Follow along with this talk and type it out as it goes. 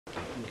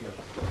Thank you.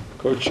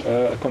 Coach,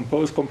 a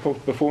composed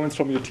performance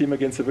from your team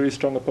against a very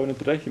strong opponent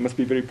today. You must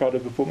be very proud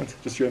of the performance.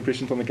 Just your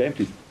impression from the game,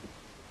 please.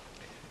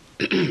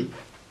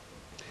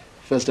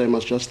 First, I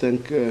must just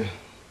thank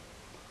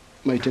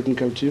my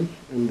technical team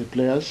and the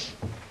players.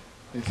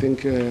 I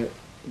think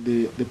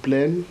the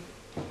plan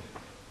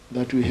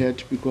that we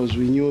had, because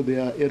we knew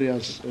there are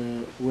areas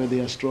where they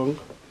are strong,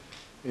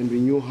 and we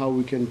knew how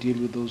we can deal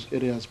with those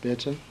areas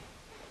better.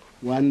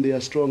 One, they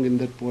are strong in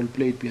that ball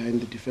played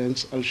behind the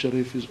defense.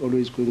 Al-Sharif is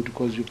always going to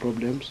cause you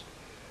problems.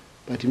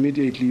 But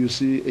immediately you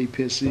see a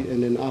Percy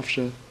and an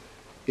Afsha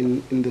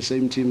in the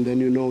same team, then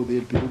you know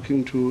they'll be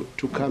looking to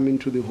come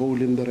into the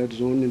hole in the red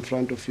zone in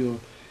front of your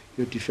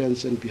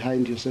defense and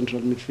behind your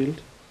central midfield.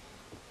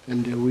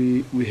 And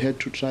we had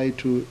to try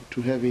to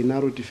have a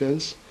narrow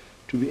defense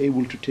to be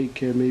able to take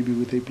care maybe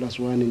with a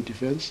 +1 in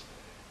defense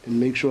and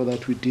make sure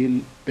that we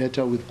deal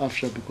better with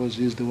Afsha, because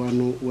he's the one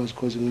who was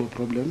causing more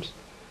problems.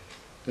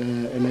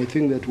 And I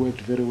think that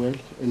worked very well.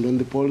 And on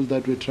the balls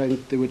that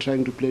they were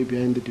trying to play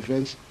behind the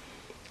defense,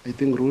 I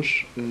think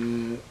Rush,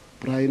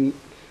 Brian,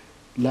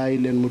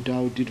 Lyle and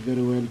Mutau did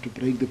very well to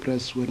break the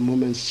press when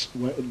moments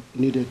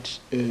needed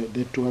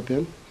that to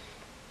happen.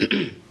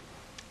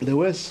 There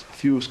were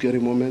few scary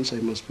moments, I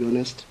must be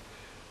honest.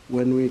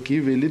 When we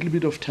give a little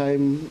bit of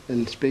time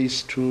and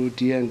space to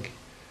Dieng,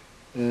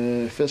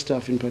 first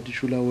half in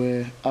particular,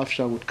 where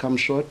Afsha would come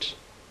short.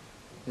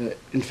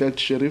 In fact,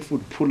 Sharif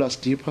would pull us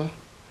deeper,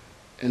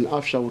 and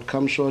Afsha would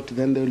come short.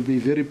 Then there will be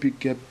a very big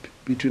gap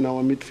between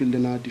our midfield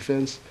and our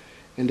defense.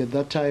 And at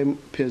that time,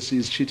 Percy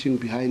is cheating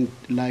behind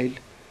Lyle.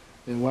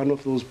 One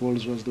of those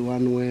balls was the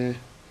one where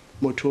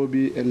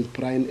Motobi and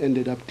Brian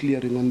ended up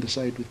clearing on the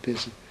side with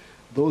Percy.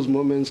 Those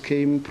moments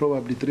came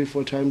probably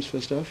 3-4 times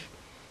first half.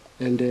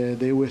 And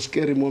they were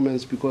scary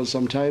moments, because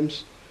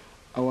sometimes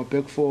our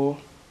back four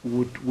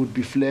would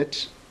be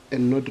flat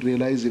and not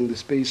realizing the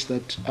space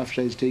that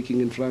Afsha is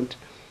taking in front.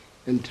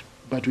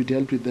 But we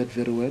dealt with that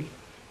very well.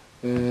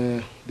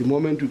 The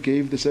moment we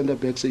gave the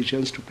centre-backs a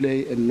chance to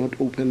play and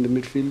not open the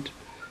midfield,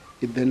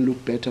 it then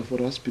looked better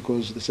for us,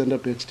 because the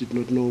centre-backs did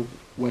not know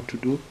what to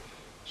do.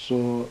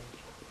 So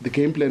the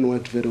game plan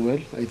worked very well.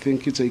 I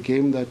think it's a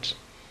game that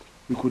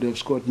we could have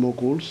scored more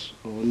goals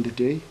on the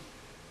day.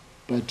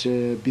 But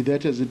be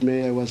that as it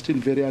may, I was still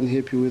very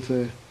unhappy with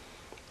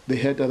the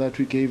header that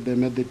we gave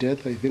them at the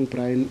death. I think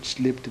Brian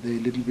slipped there a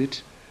little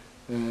bit.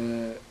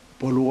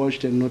 Ball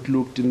watched and not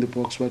looked in the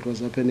box what was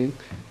happening.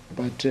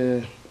 But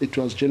it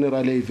was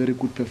generally a very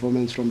good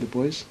performance from the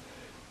boys,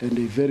 and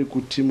a very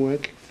good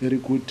teamwork, very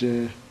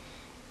good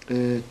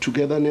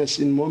togetherness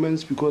in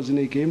moments, because in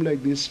a game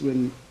like this,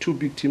 when two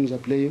big teams are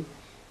playing,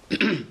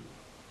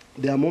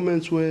 there are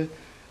moments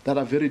that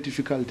are very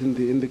difficult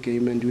in the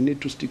game, and you need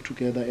to stick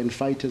together and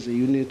fight as a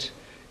unit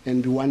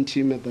and be one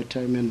team at that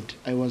time. And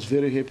I was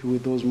very happy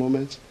with those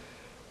moments.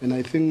 And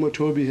I think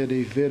Motobi had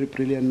a very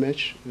brilliant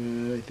match.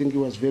 I think he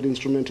was very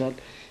instrumental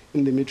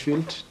in the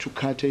midfield to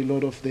cut a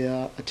lot of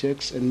their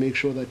attacks and make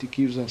sure that he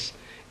gives us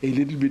a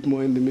little bit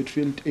more in the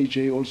midfield.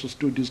 AJ also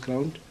stood his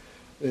ground.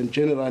 And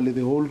generally,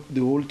 the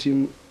whole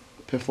team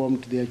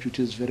performed their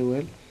duties very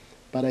well.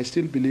 But I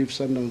still believe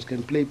Sundowns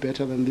can play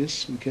better than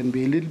this. We can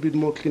be a little bit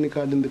more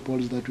clinical in the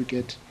balls that we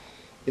get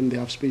in the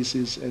half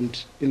spaces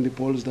and in the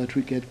balls that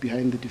we get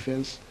behind the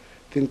defense.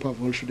 I think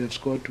Pavol should have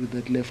scored with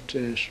that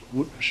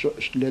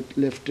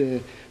left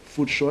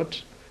foot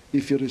shot.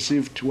 If he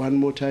received one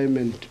more time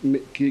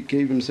and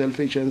gave himself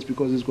a chance,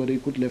 because he's got a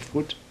good left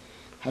foot.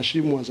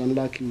 Hashim was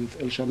unlucky with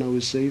El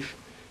Shanawi's save.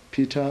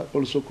 Peter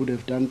also could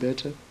have done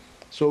better.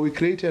 So we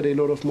created a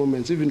lot of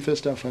moments. Even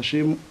first half,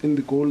 Hashim, in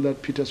the goal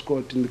that Peter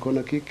scored in the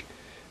corner kick,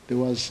 there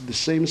was the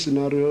same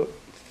scenario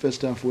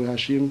first half where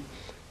Hashim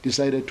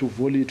decided to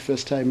volley it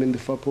first time in the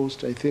far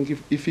post. I think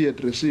if he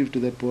had received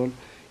that ball,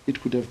 it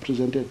could have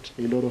presented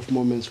a lot of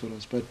moments for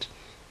us. But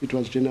it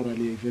was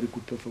generally a very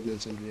good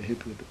performance, and we are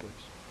happy with the boys.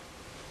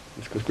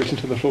 Let's go. Question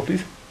to the floor,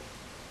 please.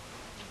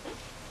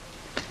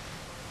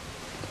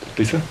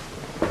 Lisa?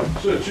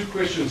 So, two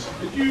questions.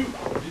 Did you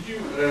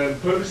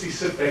purposely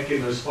sit back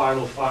in those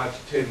final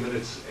 5 to 10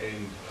 minutes,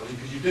 and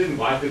because you did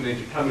invite them then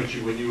to come at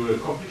you when you were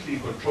completely in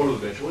control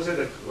of the match? Was that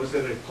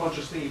a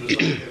conscious thing? You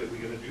decided that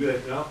we're going to do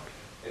that now?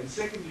 And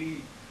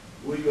secondly,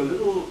 were you a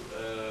little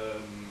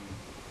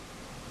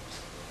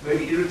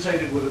maybe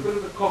irritated with a bit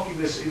of the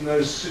cockiness in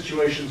those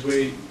situations where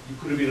you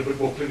could have been a bit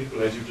more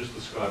clinical, as you just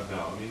described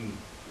now? I mean,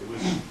 there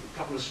was a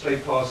couple of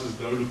straight passes,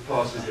 no-look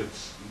passes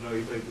that's,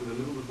 if they with a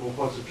little bit more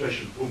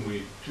concentration, boom,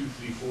 we're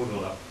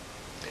 2-3-4-0 up.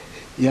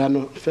 Yeah,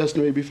 no, first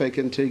maybe if I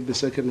can take the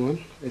second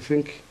one. I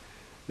think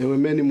there were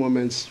many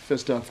moments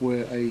first half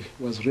where I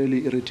was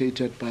really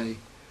irritated by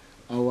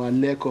our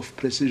lack of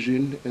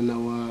precision and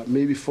our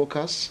maybe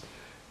focus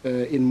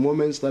in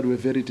moments that were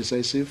very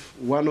decisive.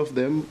 One of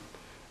them,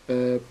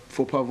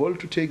 for Pavol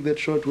to take that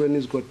shot when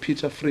he's got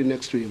Peter free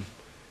next to him.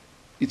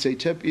 It's a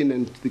tap in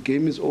and the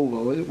game is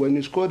over. When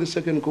you score the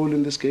second goal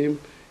in this game,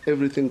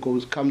 everything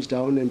comes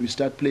down and we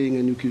start playing,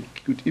 and you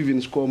could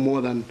even score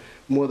more than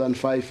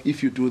 5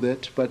 if you do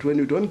that. But when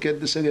you don't get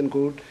the second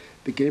goal,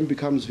 the game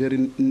becomes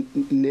very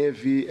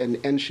nervy and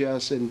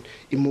anxious and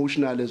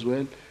emotional as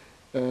well.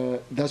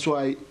 That's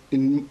why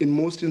in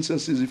most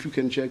instances, if you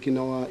can check in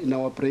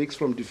our breaks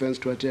from defense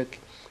to attack,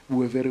 we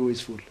were very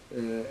wasteful.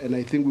 And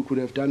I think we could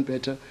have done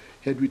better.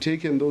 Had we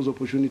taken those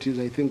opportunities,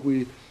 I think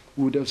we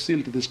would have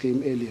sealed this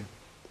game earlier.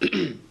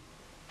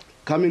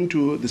 Coming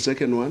to the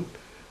second one,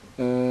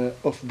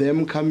 of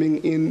them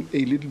coming in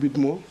a little bit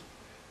more,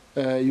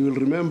 you will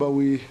remember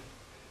we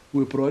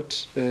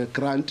brought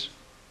Grant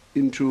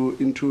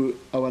into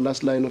our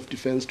last line of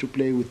defense to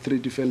play with 3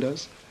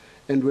 defenders.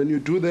 And when you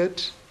do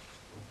that,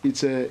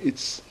 it's a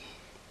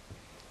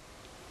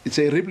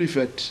ripple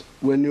effect.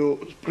 When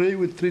you play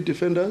with 3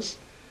 defenders,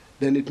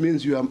 then it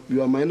means you are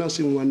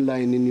minusing one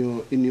line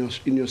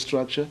in your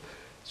structure.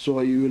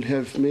 So you will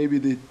have maybe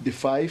the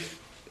 5,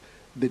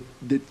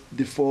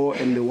 the 4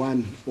 and the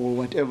 1, or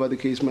whatever the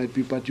case might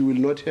be, but you will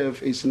not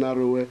have a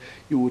scenario where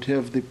you would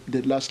have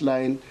the last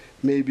line,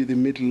 maybe the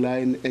middle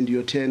line, and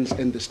your 10s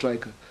and the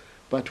striker.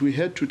 But we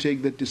had to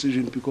take that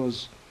decision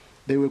because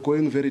they were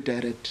going very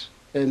direct,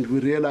 and we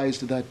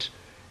realized that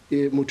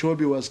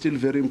Mutobi was still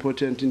very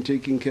important in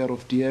taking care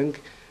of Dieng,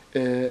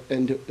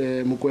 and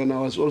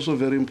Mukwena was also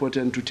very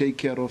important to take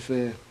care of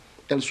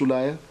El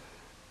Sulaya.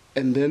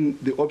 And then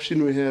the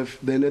option we have,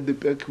 then at the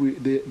back,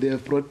 they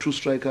have brought 2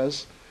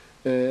 strikers,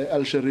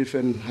 Al Sharif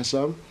and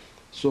Hassam.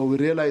 So we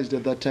realized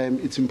at that time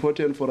it's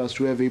important for us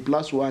to have a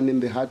 +1 in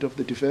the heart of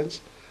the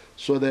defense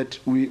so that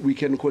we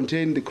can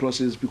contain the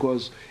crosses,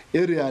 because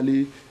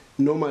aerially,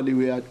 normally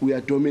we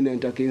are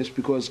dominant against,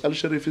 because Al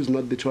Sharif is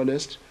not the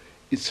tallest.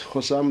 It's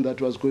Hassam that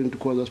was going to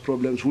cause us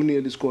problems, who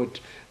nearly scored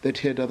that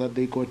header that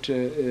they got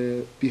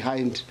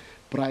behind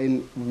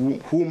Brian,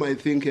 whom I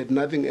think had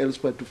nothing else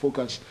but to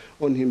focus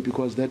on him,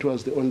 because that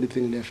was the only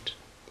thing left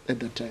at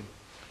that time.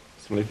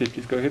 Smalethi,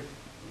 please go ahead.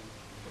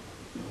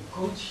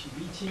 Coach,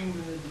 beating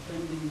the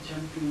defending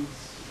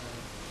champions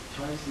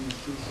twice in the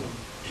space of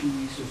 2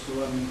 weeks or so,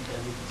 I mean,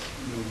 does it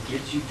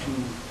get you to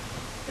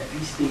at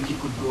least think you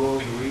could go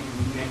the way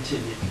we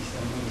mentioned, at least?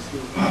 I mean,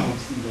 still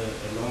obviously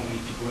a long way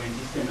to go, and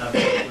just enough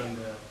on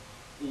the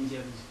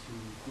injuries to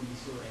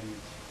Kuliso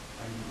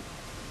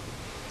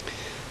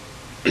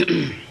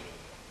and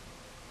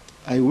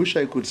I wish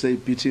I could say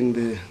beating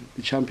the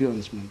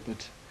champions, man,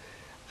 but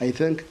I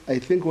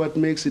think what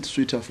makes it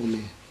sweeter for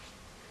me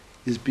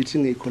is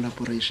beating a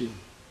collaboration.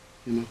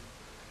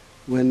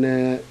 When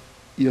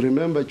you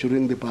remember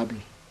during the bubble,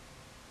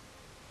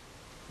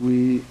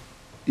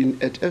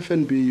 at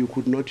FNB you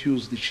could not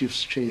use the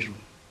Chiefs' change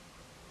room.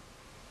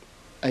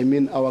 I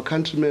mean, our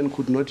countrymen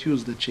could not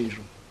use the change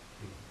room,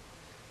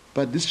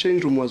 but this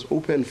change room was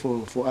open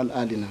for Al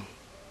Ahly now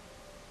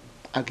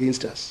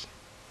against us,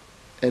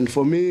 and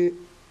for me,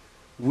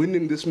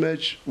 winning this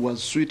match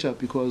was sweeter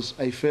because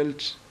I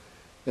felt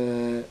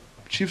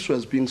Chiefs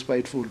was being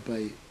spiteful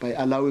by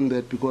allowing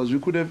that, because we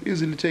could have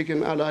easily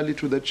taken Al Ahly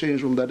to that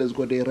change room that has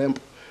got a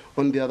ramp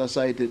on the other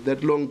side,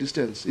 that long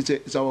distance.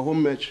 It's our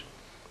home match,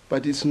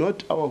 but it's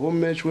not our home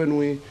match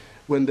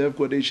when they've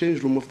got a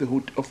change room of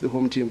the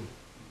home team.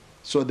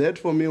 So that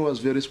for me was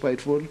very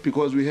spiteful,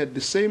 because we had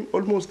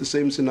almost the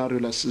same scenario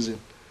last season.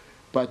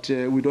 But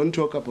we don't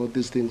talk about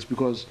these things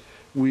because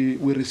we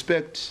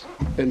respect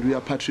and we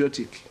are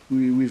patriotic.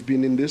 We've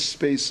been in this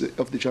space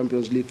of the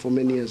Champions League for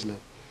many years now.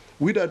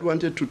 Wydad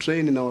wanted to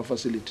train in our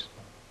facility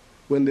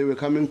when they were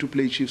coming to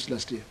play Chiefs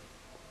last year.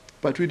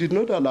 But we did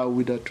not allow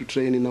Wydad to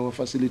train in our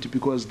facility,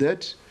 because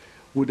that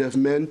would have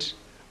meant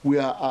we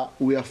are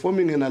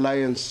forming an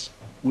alliance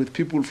with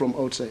people from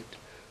outside.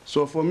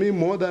 So for me,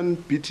 more than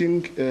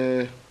beating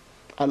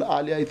Al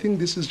Ahly, I think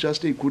this is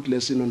just a good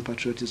lesson on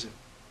patriotism,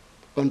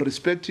 on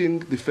respecting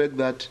the fact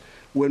that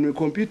when we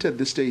compete at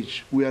this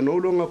stage, we are no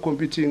longer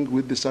competing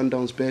with the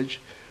Sundowns badge.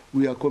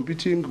 We are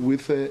competing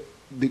with the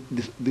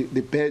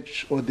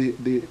badge or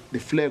the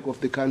flag of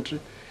the country.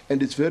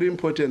 And it's very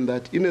important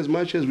that in as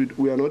much as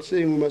we are not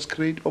saying we must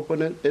create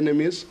opponent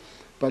enemies,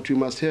 but we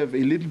must have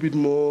a little bit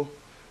more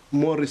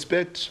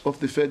respect of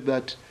the fact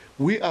that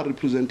we are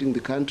representing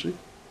the country.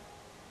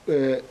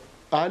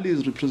 Ahly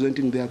is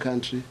representing their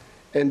country.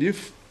 And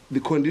if the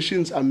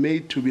conditions are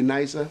made to be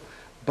nicer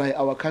by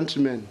our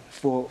countrymen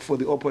for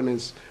the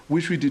opponents,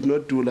 which we did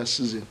not do last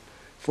season,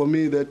 for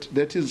me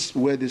that is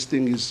where this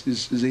thing is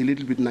a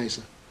little bit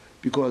nicer.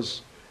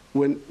 Because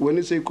when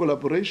it's a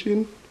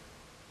collaboration,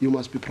 you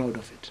must be proud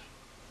of it.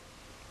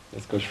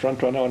 Let's go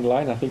front runner on the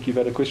line. I think you've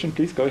had a question.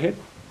 Please go ahead.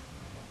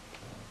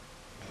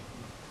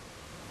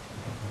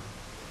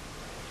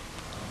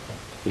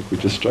 I think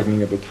we're just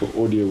struggling a bit for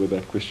audio with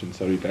that question.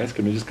 Sorry, guys.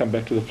 Can we just come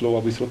back to the floor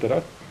while we sort that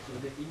out?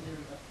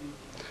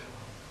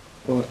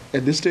 Well,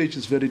 at this stage,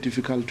 it's very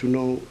difficult to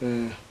know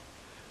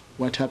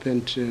what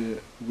happened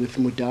with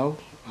Mudau,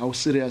 how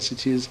serious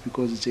it is,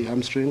 because it's a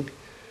hamstring.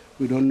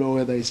 We don't know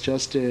whether it's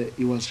just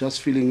he was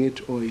just feeling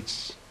it or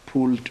it's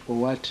pulled or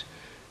what.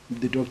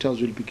 The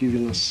doctors will be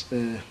giving us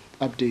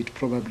update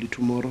probably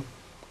tomorrow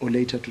or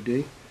later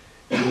today.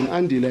 And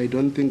Andile, I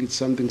don't think it's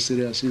something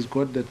serious. He's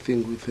got that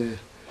thing with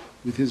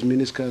his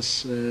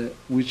meniscus,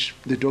 which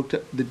the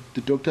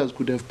doctors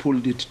could have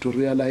pulled it to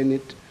realign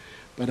it,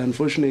 but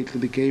unfortunately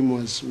the game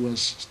was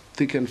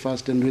thick and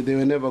fast, and they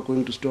were never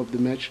going to stop the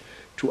match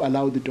to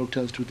allow the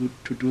doctors to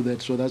do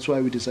that. So that's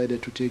why we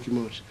decided to take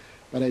him out.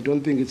 But I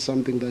don't think it's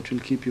something that will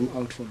keep him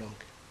out for long.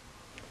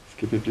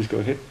 Skipper, please go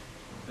ahead.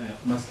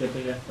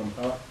 Maskepele from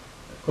our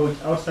coach,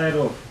 outside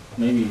of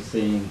maybe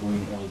saying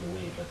going all the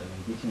way, but I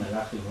mean getting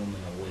Ahly home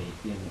and away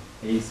in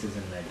a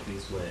season like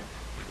this, where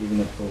even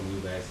at home you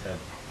guys have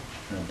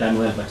done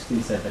well, but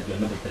still said that you're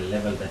not at the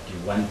level that you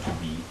want to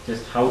be.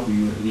 Just how do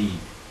you read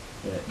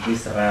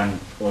this run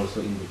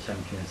also in the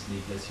Champions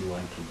League as you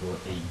want to go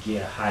a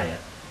gear higher?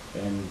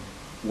 And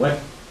what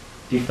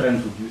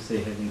difference would you say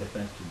having the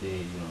fans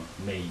today,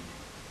 made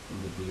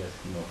in the bigger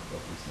scheme of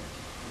this match?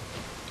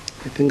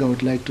 I think I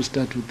would like to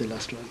start with the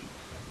last one.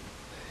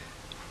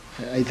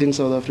 I think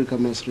South Africa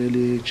must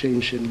really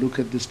change and look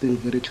at this thing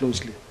very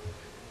closely.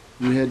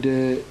 We had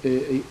the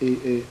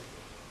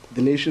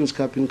Nations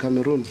Cup in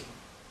Cameroon.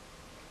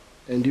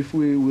 And if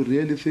we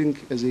really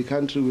think as a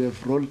country we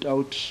have rolled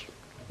out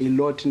a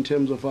lot in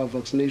terms of our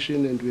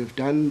vaccination and we have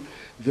done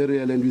very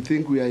well, and we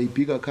think we are a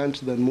bigger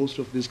country than most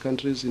of these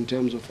countries in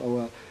terms of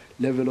our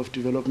level of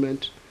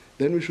development,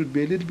 then we should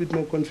be a little bit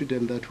more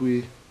confident that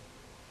we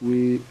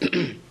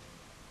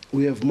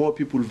have more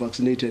people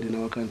vaccinated in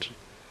our country.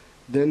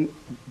 Then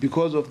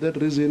because of that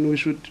reason,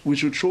 we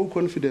should show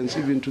confidence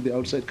even to the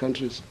outside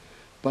countries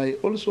by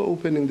also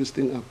opening this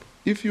thing up.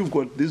 If you've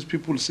got these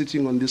people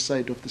sitting on this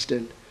side of the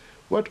stand,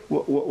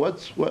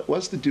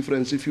 what's the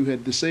difference if you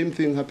had the same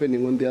thing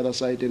happening on the other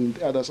side and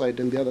the other side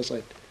and the other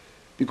side?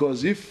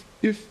 Because if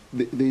there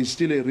is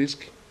still a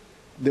risk,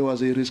 there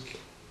was a risk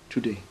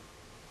today.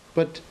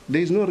 But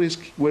there is no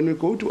risk. When we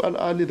go to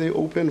Ahly, they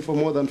open for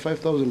more than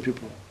 5,000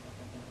 people.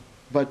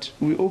 But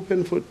we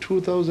open for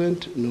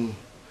 2,000, no.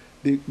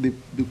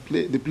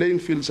 The playing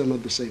fields are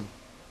not the same.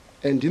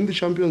 And in the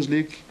Champions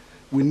League,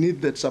 we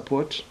need that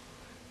support.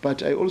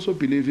 But I also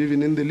believe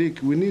even in the league,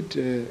 we need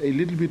a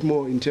little bit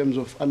more in terms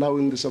of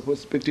allowing the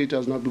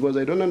spectators now, because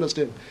I don't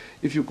understand.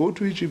 If you go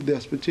to Egypt, there are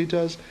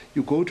spectators.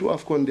 You go to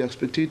AFCON, there are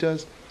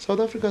spectators.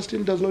 South Africa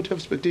still does not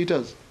have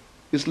spectators.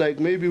 It's like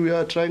maybe we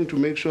are trying to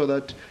make sure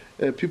that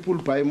people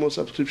buy more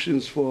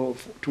subscriptions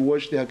to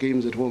watch their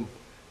games at home,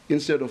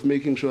 instead of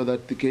making sure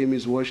that the game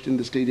is watched in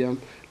the stadium.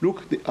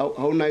 Look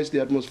how nice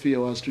the atmosphere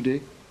was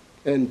today.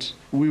 And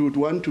we would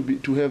want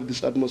to have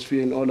this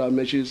atmosphere in all our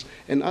matches.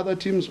 And other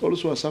teams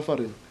also are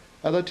suffering.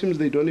 Other teams,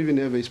 they don't even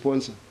have a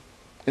sponsor.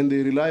 And they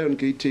rely on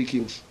gate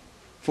takings.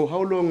 For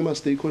how long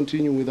must they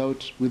continue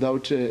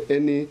without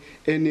any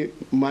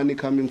money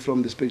coming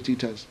from the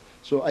spectators?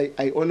 So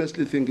I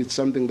honestly think it's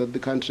something that the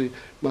country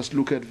must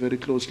look at very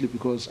closely,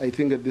 because I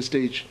think at this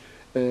stage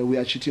we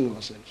are cheating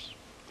ourselves.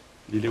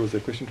 Lily, was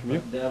there a question from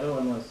you? The other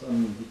one was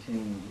on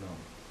beating,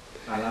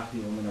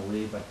 Ahly home and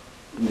away, but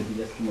in the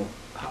bigger scheme of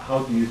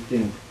how do you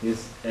think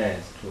this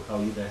adds to how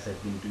you guys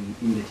have been doing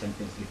in the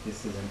Champions League this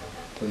season,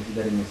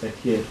 considering you said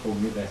here at home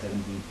you guys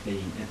haven't been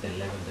playing at the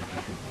level that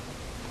you should be?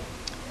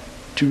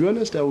 To be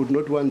honest, I would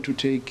not want to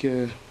take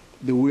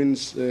the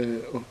wins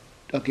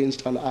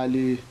against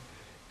Ahly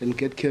and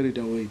get carried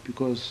away,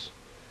 because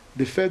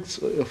the facts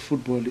of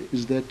football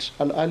is that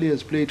Ahly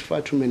has played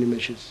far too many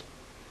matches,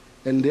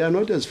 and they are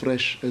not as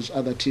fresh as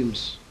other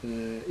teams.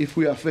 If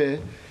we are fair,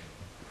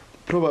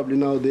 probably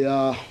now they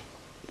are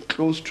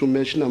close to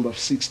match number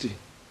 60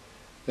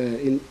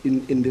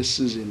 in this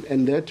season,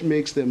 and that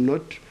makes them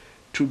not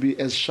to be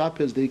as sharp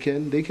as they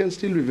can. They can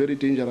still be very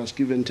dangerous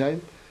given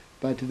time,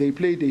 but they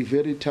played a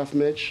very tough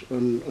match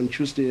on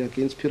Tuesday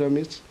against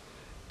Pyramids,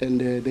 and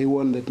they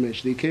won that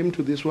match. They came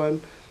to this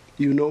one,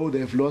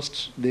 they've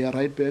lost their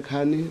right back,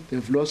 Hani,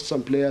 they've lost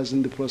some players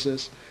in the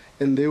process,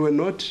 and they were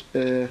not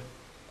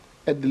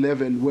at the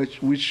level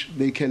which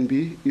they can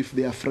be if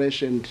they are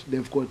fresh and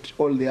they've got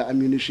all their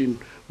ammunition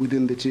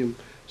within the team.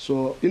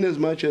 So in as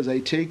much as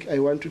I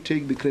want to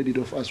take the credit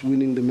of us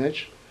winning the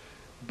match,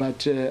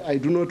 but I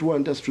do not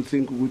want us to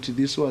think that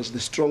this was the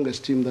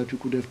strongest team that we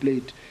could have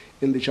played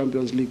in the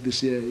Champions League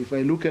this year. If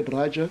I look at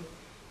Raja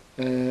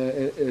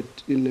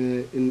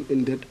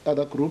in that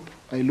other group,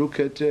 I look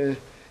at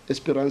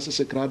Esperance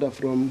Sagrada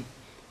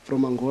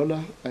from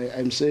Angola,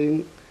 I'm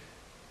saying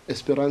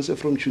Esperance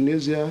from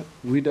Tunisia,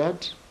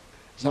 Wydad.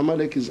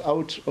 Zamalek is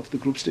out of the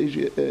group stage.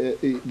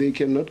 They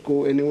cannot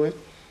go anywhere.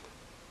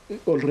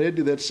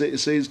 Already that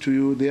says to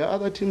you there are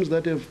other teams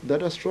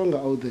that are stronger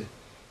out there.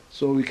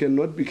 So we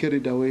cannot be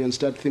carried away and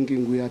start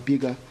thinking we are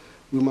bigger.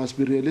 We must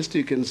be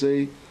realistic and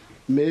say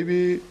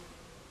maybe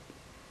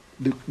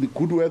the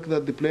good work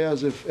that the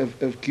players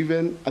have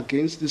given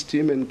against this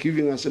team and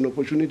giving us an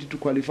opportunity to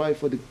qualify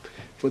for the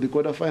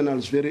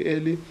quarterfinals very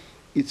early,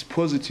 it's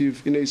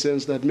positive in a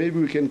sense that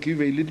maybe we can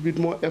give a little bit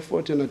more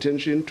effort and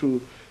attention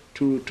to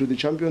the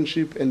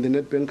championship and the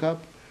Nedbank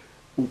Cup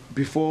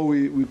before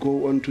we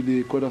go on to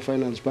the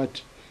quarterfinals.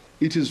 But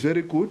it is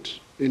very good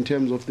in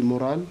terms of the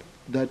morale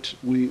that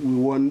we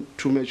won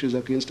 2 matches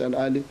against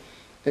Ahly,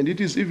 and it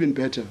is even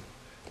better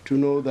to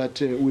know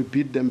that we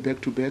beat them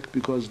back to back,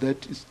 because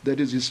that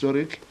is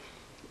historic.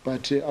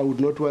 But I would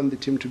not want the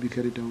team to be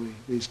carried away.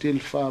 There's still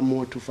far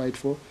more to fight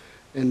for.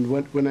 And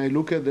when I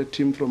look at the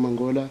team from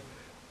Angola,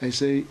 I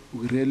say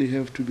we really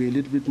have to be a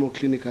little bit more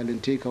clinical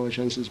and take our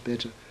chances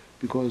better,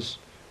 because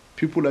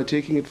people are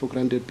taking it for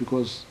granted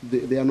because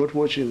they are not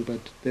watching. But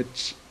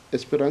that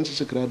Esperance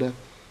Sagrada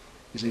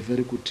is a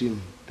very good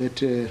team.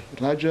 That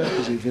Raja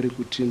is a very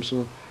good team.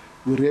 So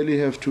we really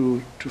have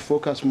to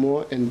focus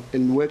more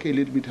and work a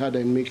little bit harder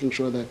in making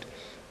sure that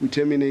we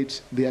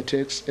terminate the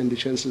attacks and the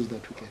chances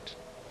that we get.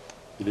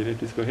 Ilene,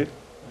 please go ahead.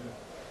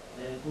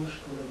 Coach,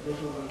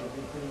 congratulations on the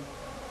victory.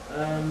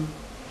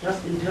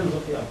 Just in terms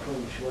of your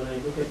approach, when I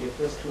look at your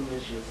first two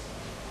matches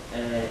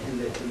in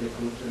the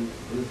continent,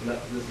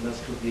 these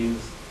last two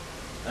games,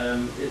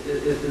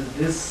 is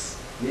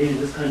this maybe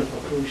this kind of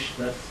approach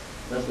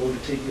that's going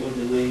to take you all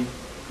the way?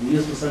 We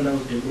used to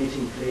Sundowns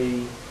dominating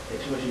play,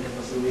 too much in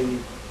maybe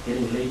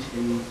getting late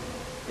in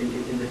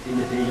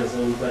the danger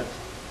zone, but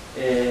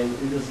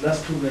in these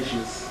last two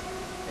matches,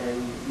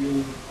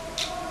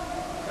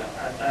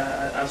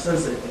 I've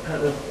sensed a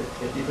kind of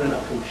a different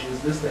approach. Is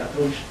this the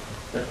approach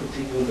that could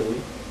take you all the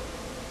way?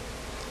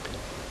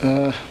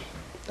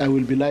 I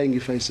will be lying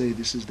if I say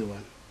this is the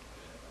one.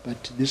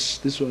 But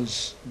this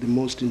was the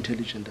most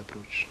intelligent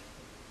approach.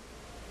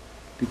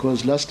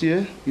 Because last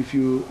year, if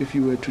you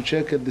were to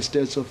check at the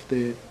stats of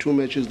the two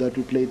matches that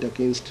we played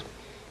against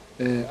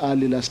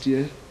Ahly last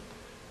year,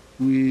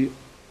 we,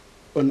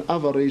 on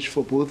average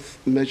for both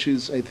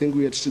matches, I think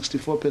we had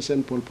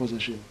 64% ball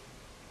possession.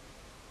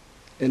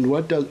 And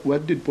what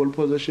did ball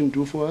possession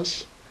do for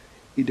us?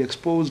 It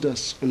exposed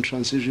us on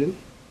transition.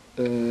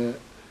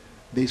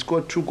 They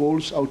scored 2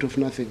 goals out of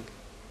nothing,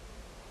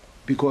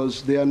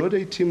 because they are not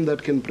a team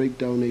that can break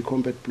down a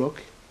compact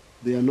block.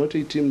 They are not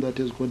a team that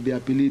has got the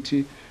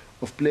ability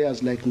of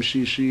players like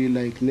Mshishi,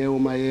 like Neo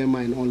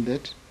Maema and all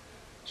that.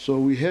 So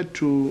we had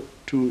to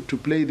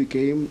play the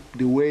game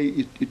the way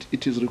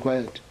it is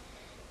required.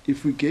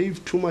 If we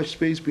gave too much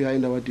space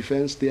behind our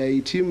defense, they are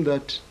a team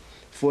that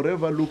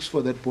forever looks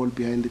for that ball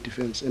behind the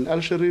defense. And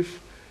Al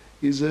Sharif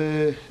is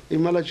a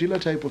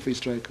Malajila type of a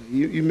striker.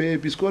 He may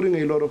be scoring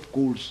a lot of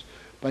goals,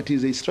 but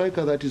he's a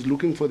striker that is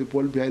looking for the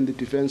ball behind the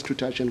defense to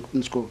touch and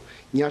score.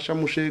 Nyasha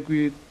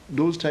Mushekwi,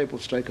 those type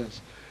of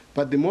strikers.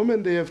 But the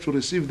moment they have to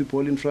receive the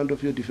ball in front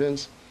of your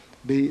defense,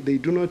 they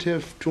do not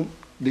have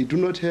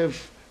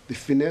the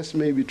finesse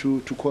maybe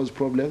to cause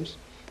problems.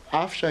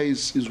 Afsha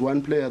is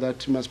one player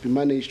that must be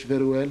managed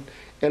very well.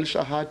 El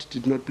Shahat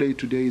did not play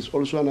today, is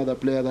also another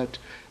player that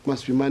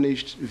must be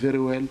managed very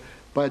well.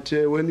 But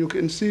when you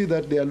can see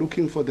that they are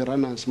looking for the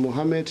runners,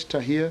 Mohamed,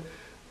 Tahir,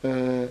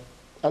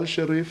 Al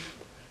Sharif,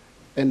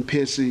 and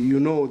Percy, you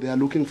know they are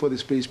looking for the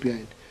space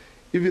behind.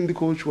 Even the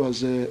coach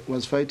was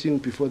fighting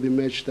before the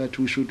match that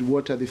we should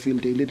water the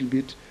field a little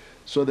bit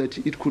so that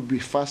it could be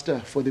faster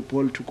for the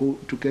ball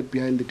to get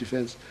behind the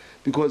defense,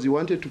 because he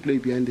wanted to play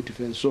behind the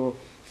defense. So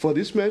for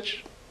this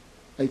match,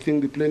 I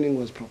think the planning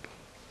was proper.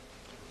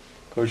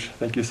 Coach,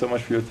 thank you so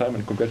much for your time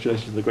and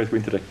congratulations on the great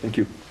win today. Thank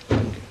you.